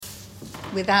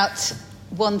Without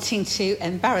wanting to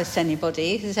embarrass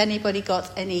anybody, has anybody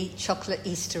got any chocolate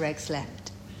Easter eggs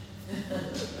left?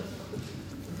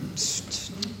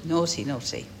 Naughty,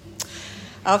 naughty.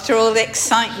 After all the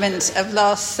excitement of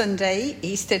last Sunday,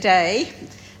 Easter Day,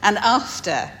 and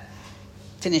after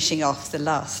finishing off the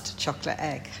last chocolate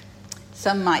egg,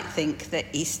 some might think that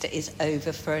Easter is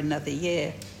over for another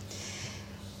year.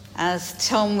 As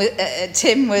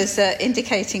Tim was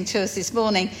indicating to us this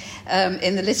morning,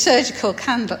 in the liturgical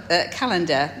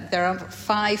calendar, there are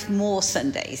 5 more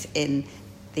Sundays in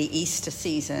the Easter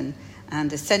season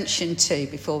and Ascension too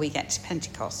before we get to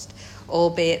Pentecost,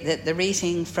 albeit that the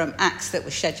reading from Acts that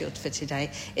was scheduled for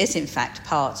today is in fact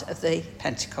part of the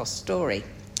Pentecost story.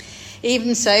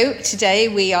 Even so, today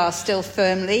we are still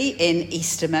firmly in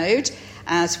Easter mode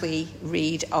as we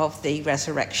read of the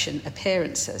resurrection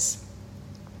appearances.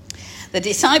 The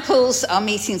disciples are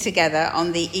meeting together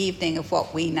on the evening of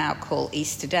what we now call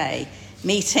Easter Day,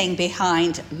 meeting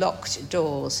behind locked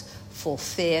doors for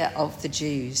fear of the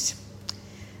Jews.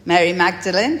 Mary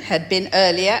Magdalene had been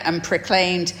earlier and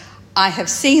proclaimed, "I have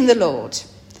seen the Lord."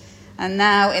 And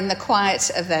now in the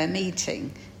quiet of their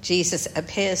meeting, Jesus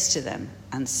appears to them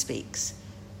and speaks,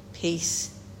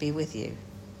 "Peace be with you."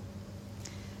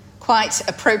 Quite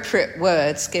appropriate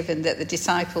words, given that the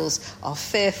disciples are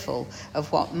fearful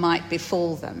of what might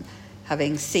befall them,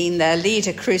 having seen their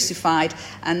leader crucified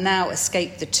and now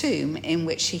escaped the tomb in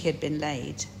which he had been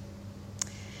laid.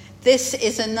 This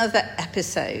is another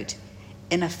episode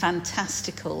in a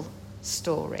fantastical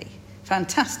story.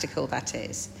 Fantastical, that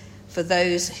is, for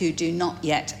those who do not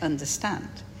yet understand,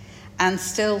 and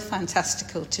still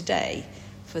fantastical today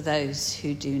for those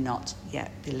who do not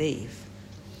yet believe.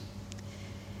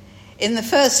 In the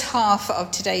first half of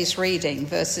today's reading,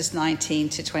 verses 19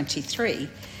 to 23,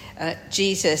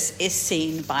 Jesus is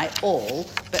seen by all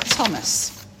but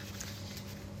Thomas.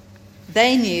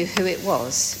 They knew who it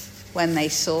was when they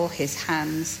saw his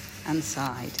hands and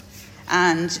side.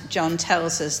 And John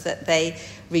tells us that they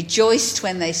rejoiced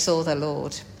when they saw the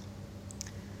Lord.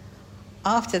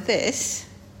 After this,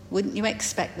 wouldn't you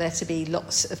expect there to be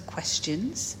lots of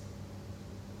questions?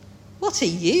 What are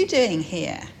you doing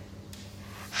here?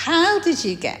 How did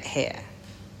you get here?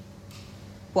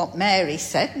 What Mary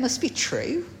said must be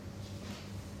true.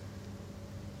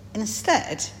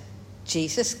 Instead,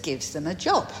 Jesus gives them a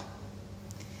job.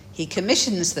 He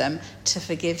commissions them to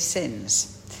forgive sins.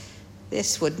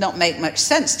 This would not make much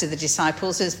sense to the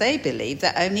disciples, as they believed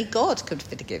that only God could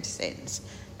forgive sins.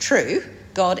 True,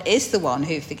 God is the one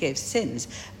who forgives sins,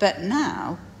 but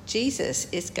now Jesus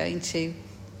is going to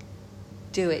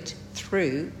do it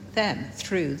through them,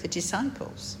 through the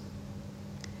disciples.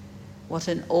 What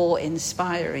an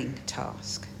awe-inspiring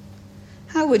task.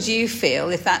 How would you feel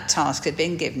if that task had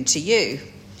been given to you?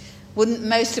 Wouldn't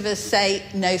most of us say,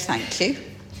 "No, thank you"?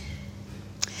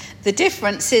 The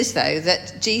difference is, though,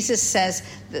 that Jesus says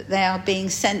that they are being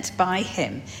sent by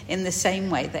him in the same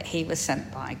way that he was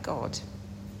sent by God.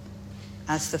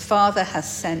 As the Father has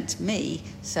sent me,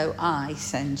 so I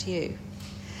send you.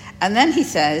 And then he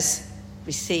says,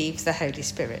 receive the Holy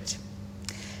Spirit.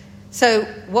 So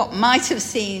what might have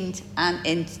seemed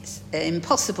an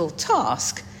impossible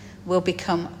task will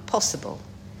become possible,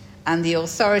 and the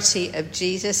authority of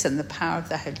Jesus and the power of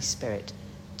the Holy Spirit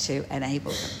to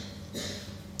enable them.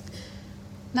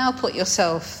 Now put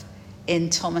yourself in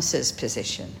Thomas's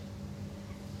position.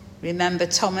 Remember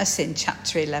Thomas in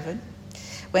chapter 11?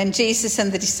 When Jesus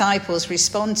and the disciples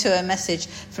respond to a message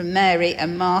from Mary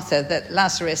and Martha that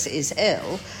Lazarus is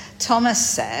ill, Thomas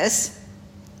says,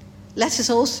 "Let us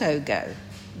also go,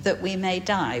 that we may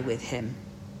die with him."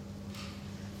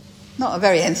 Not a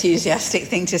very enthusiastic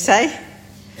thing to say.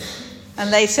 And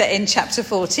later in chapter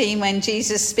 14, when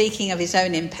Jesus, speaking of his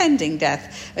own impending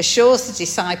death, assures the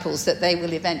disciples that they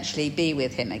will eventually be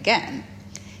with him again,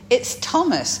 it's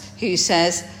Thomas who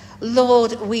says,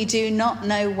 "Lord, we do not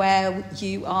know where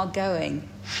you are going.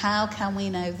 How can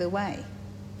we know the way?"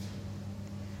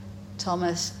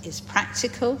 Thomas is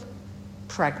practical,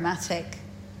 pragmatic,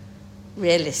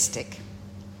 realistic.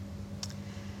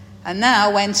 And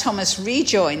now when Thomas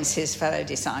rejoins his fellow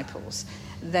disciples,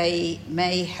 they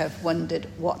may have wondered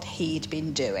what he'd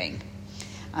been doing.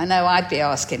 I know I'd be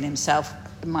asking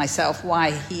myself why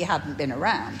he hadn't been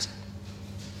around.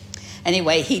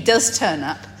 Anyway, he does turn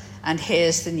up and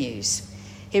hears the news.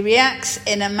 He reacts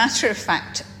in a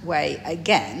matter-of-fact way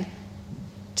again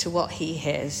to what he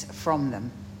hears from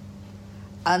them.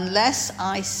 Unless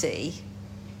I see,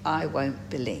 I won't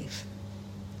believe.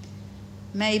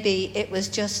 Maybe it was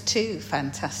just too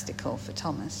fantastical for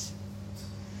Thomas.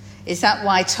 Is that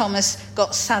why Thomas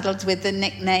got saddled with the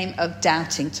nickname of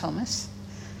Doubting Thomas?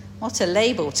 What a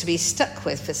label to be stuck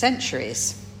with for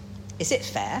centuries. Is it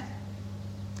fair?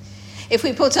 If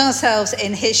we put ourselves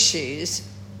in his shoes,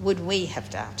 would we have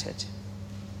doubted?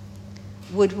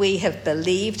 Would we have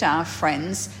believed our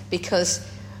friends because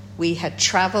we had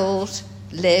travelled,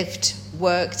 lived,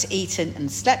 worked, eaten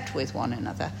and slept with one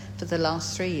another for the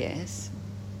last 3 years?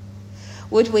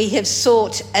 Would we have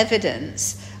sought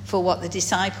evidence for what the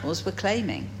disciples were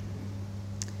claiming?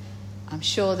 I'm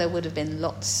sure there would have been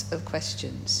lots of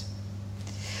questions.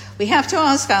 We have to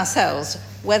ask ourselves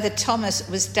whether Thomas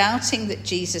was doubting that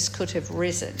Jesus could have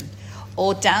risen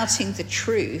or doubting the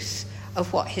truth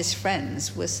of what his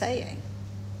friends were saying.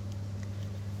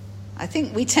 I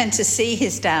think we tend to see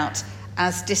his doubt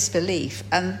as disbelief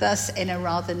and thus in a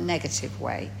rather negative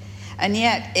way. And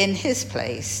yet, in his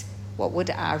place, what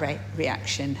would our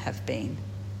reaction have been?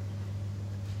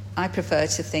 I prefer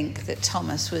to think that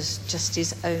Thomas was just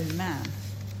his own man.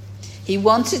 He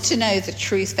wanted to know the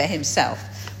truth for himself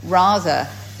rather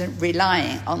than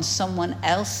relying on someone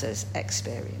else's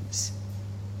experience.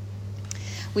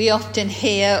 We often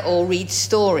hear or read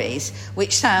stories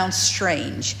which sound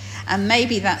strange, and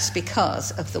maybe that's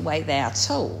because of the way they are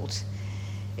told.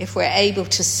 If we're able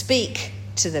to speak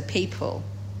to the people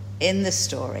in the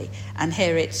story and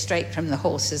hear it straight from the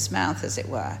horse's mouth, as it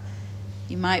were,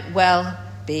 you might well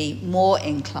be more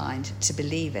inclined to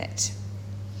believe it.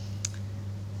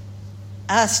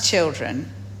 As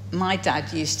children, my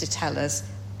dad used to tell us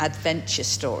adventure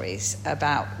stories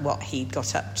about what he'd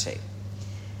got up to.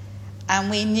 And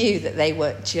we knew that they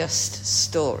were just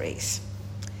stories.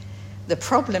 The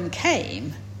problem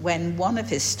came when one of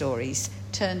his stories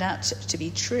turned out to be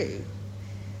true.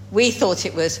 We thought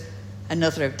it was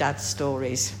another of Dad's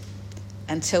stories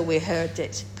until we heard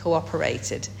it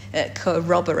corroborated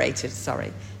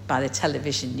by the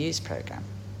television news programme.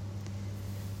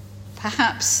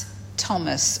 Perhaps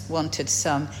Thomas wanted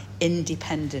some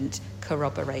independent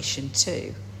corroboration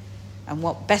too. And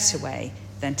what better way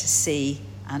than to see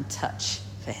and touch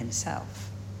for himself?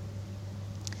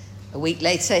 A week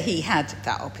later, he had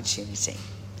that opportunity.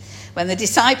 When the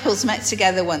disciples met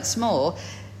together once more,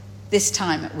 this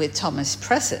time with Thomas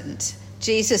present,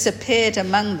 Jesus appeared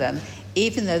among them,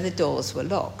 even though the doors were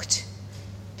locked.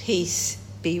 Peace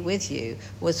be with you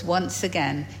was once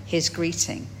again his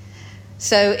greeting.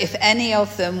 So if any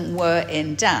of them were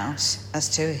in doubt as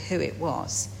to who it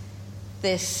was,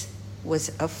 this was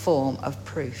a form of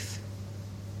proof.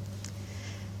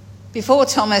 Before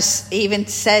Thomas even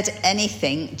said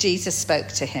anything, Jesus spoke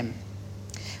to him.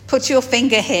 Put your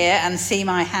finger here and see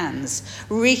my hands.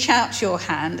 Reach out your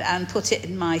hand and put it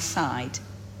in my side.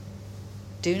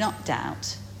 Do not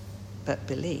doubt, but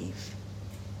believe.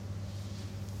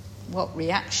 What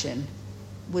reaction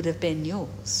would have been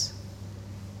yours?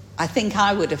 I think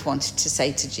I would have wanted to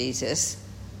say to Jesus,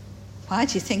 why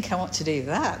do you think I want to do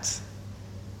that?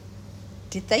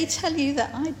 Did they tell you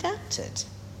that I doubted?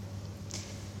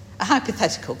 A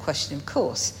hypothetical question, of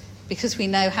course, because we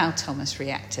know how Thomas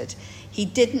reacted. He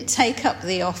didn't take up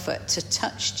the offer to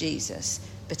touch Jesus,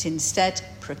 but instead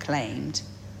proclaimed,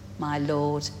 my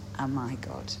Lord and my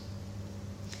God.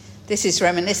 This is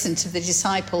reminiscent of the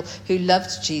disciple who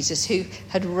loved Jesus, who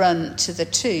had run to the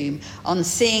tomb. On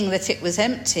seeing that it was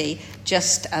empty,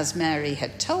 just as Mary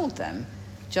had told them,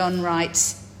 John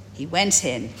writes, he went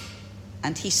in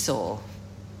and he saw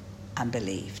and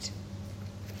believed.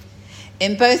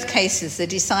 In both cases, the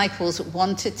disciples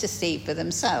wanted to see for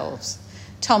themselves.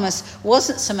 Thomas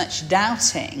wasn't so much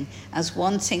doubting as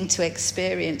wanting to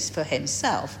experience for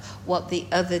himself what the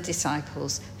other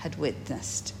disciples had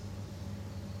witnessed.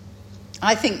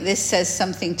 I think this says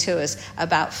something to us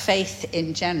about faith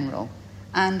in general,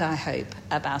 and I hope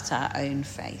about our own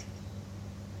faith.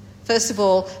 First of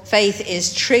all, faith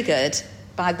is triggered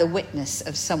by the witness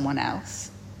of someone else.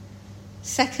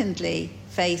 Secondly,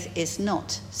 faith is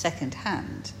not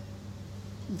second-hand.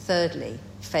 And thirdly,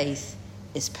 faith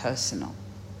is personal.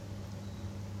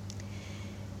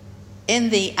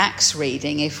 In the Acts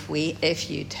reading, if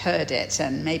you'd heard it,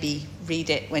 and maybe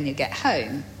read it when you get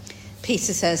home,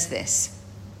 Peter says this: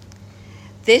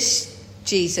 this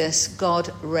Jesus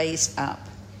God raised up,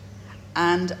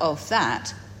 and of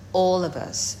that all of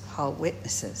us are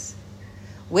witnesses.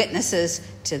 Witnesses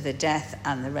to the death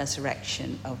and the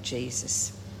resurrection of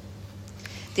Jesus.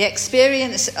 The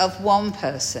experience of one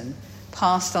person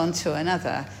passed on to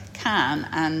another can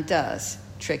and does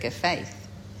trigger faith.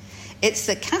 It's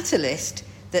the catalyst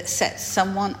that sets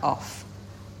someone off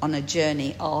on a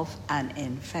journey of and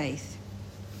in faith.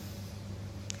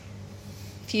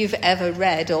 If you've ever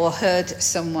read or heard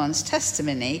someone's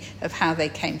testimony of how they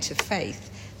came to faith,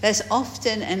 there's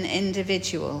often an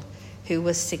individual who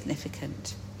was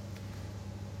significant.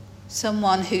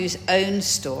 someone whose own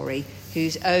story,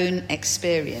 whose own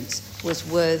experience was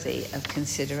worthy of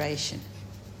consideration.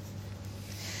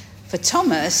 For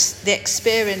Thomas, the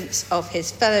experience of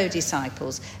his fellow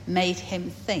disciples made him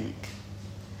think,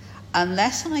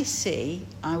 unless I see,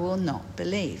 I will not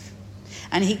believe.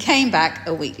 And he came back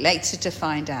a week later to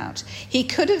find out. He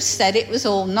could have said it was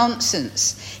all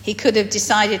nonsense. He could have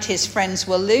decided his friends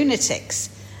were lunatics,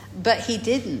 but he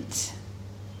didn't.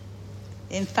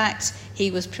 In fact, he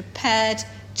was prepared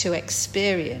to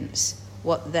experience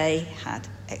what they had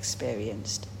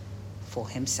experienced for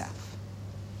himself.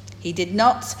 He did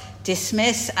not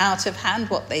dismiss out of hand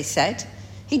what they said.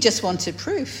 He just wanted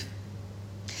proof.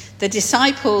 The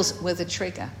disciples were the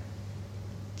trigger.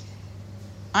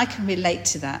 I can relate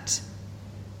to that.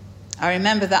 I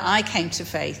remember that I came to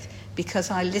faith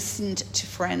because I listened to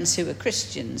friends who were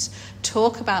Christians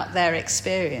talk about their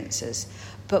experiences,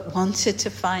 but wanted to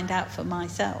find out for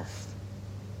myself,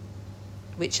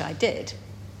 which I did,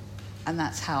 and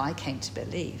that's how I came to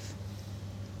believe.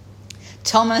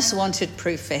 Thomas wanted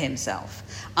proof for himself.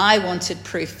 I wanted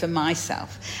proof for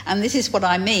myself. And this is what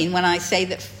I mean when I say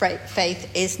that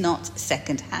faith is not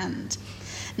second-hand.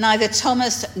 Neither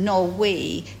Thomas nor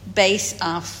we base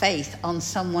our faith on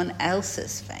someone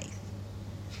else's faith.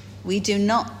 We do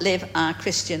not live our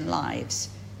Christian lives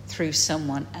through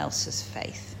someone else's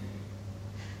faith.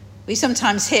 We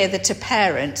sometimes hear that a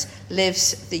parent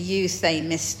lives the youth they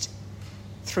missed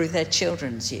through their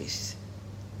children's youth.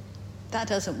 That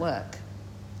doesn't work,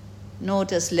 nor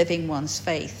does living one's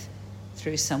faith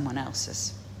through someone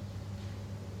else's.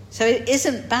 So it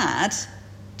isn't bad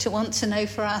to want to know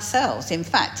for ourselves. In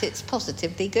fact, it's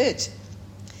positively good.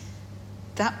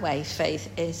 That way, faith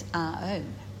is our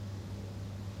own.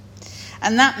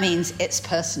 And that means it's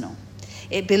personal.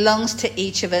 It belongs to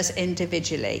each of us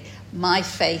individually. My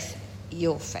faith,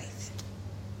 your faith.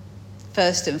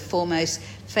 First and foremost,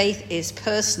 faith is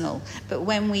personal. But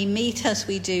when we meet as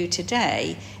we do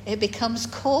today, it becomes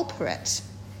corporate.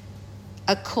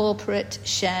 A corporate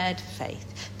shared faith.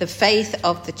 The faith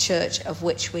of the church of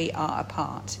which we are a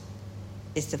part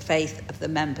is the faith of the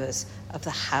members of the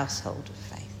household of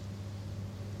faith.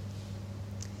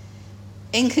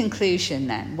 In conclusion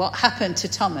then, what happened to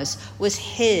Thomas was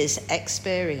his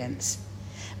experience,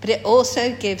 but it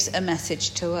also gives a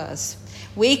message to us.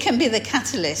 We can be the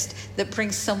catalyst that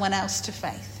brings someone else to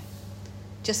faith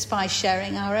just by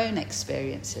sharing our own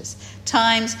experiences.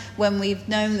 Times when we've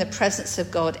known the presence of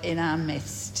God in our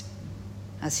midst,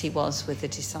 as he was with the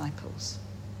disciples.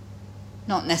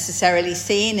 Not necessarily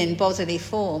seen in bodily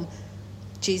form.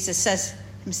 Jesus says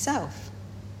himself,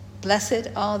 "Blessed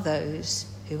are those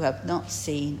who have not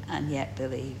seen and yet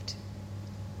believed."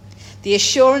 The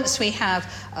assurance we have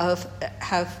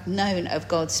known of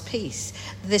God's peace,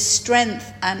 the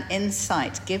strength and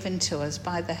insight given to us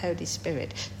by the Holy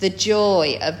Spirit, the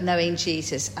joy of knowing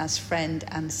Jesus as friend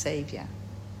and Saviour,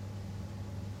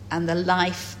 and the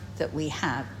life that we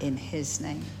have in his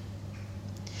name.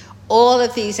 All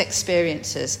of these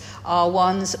experiences are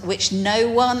ones which no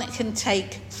one can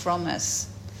take from us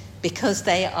because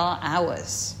they are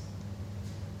ours.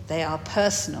 They are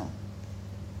personal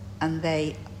and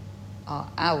they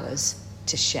are ours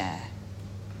to share.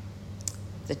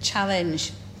 The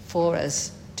challenge for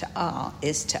us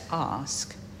is to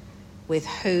ask, with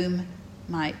whom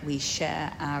might we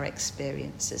share our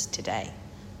experiences today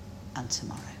and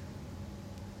tomorrow?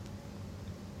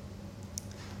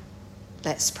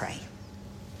 Let's pray.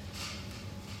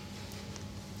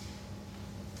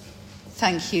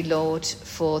 Thank you, Lord,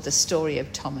 for the story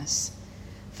of Thomas,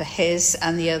 for his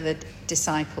and the other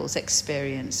disciples'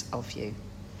 experience of you.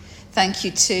 Thank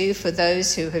you, too, for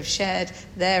those who have shared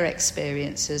their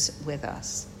experiences with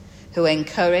us, who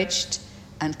encouraged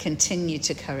and continue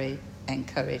to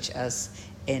encourage us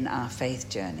in our faith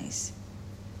journeys.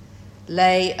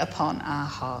 Lay upon our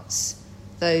hearts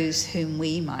those whom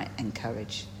we might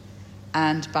encourage,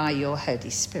 and by your Holy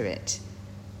Spirit,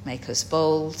 make us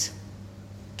bold,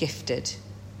 gifted,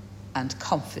 and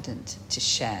confident to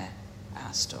share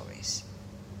our stories.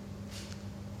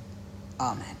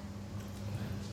 Amen.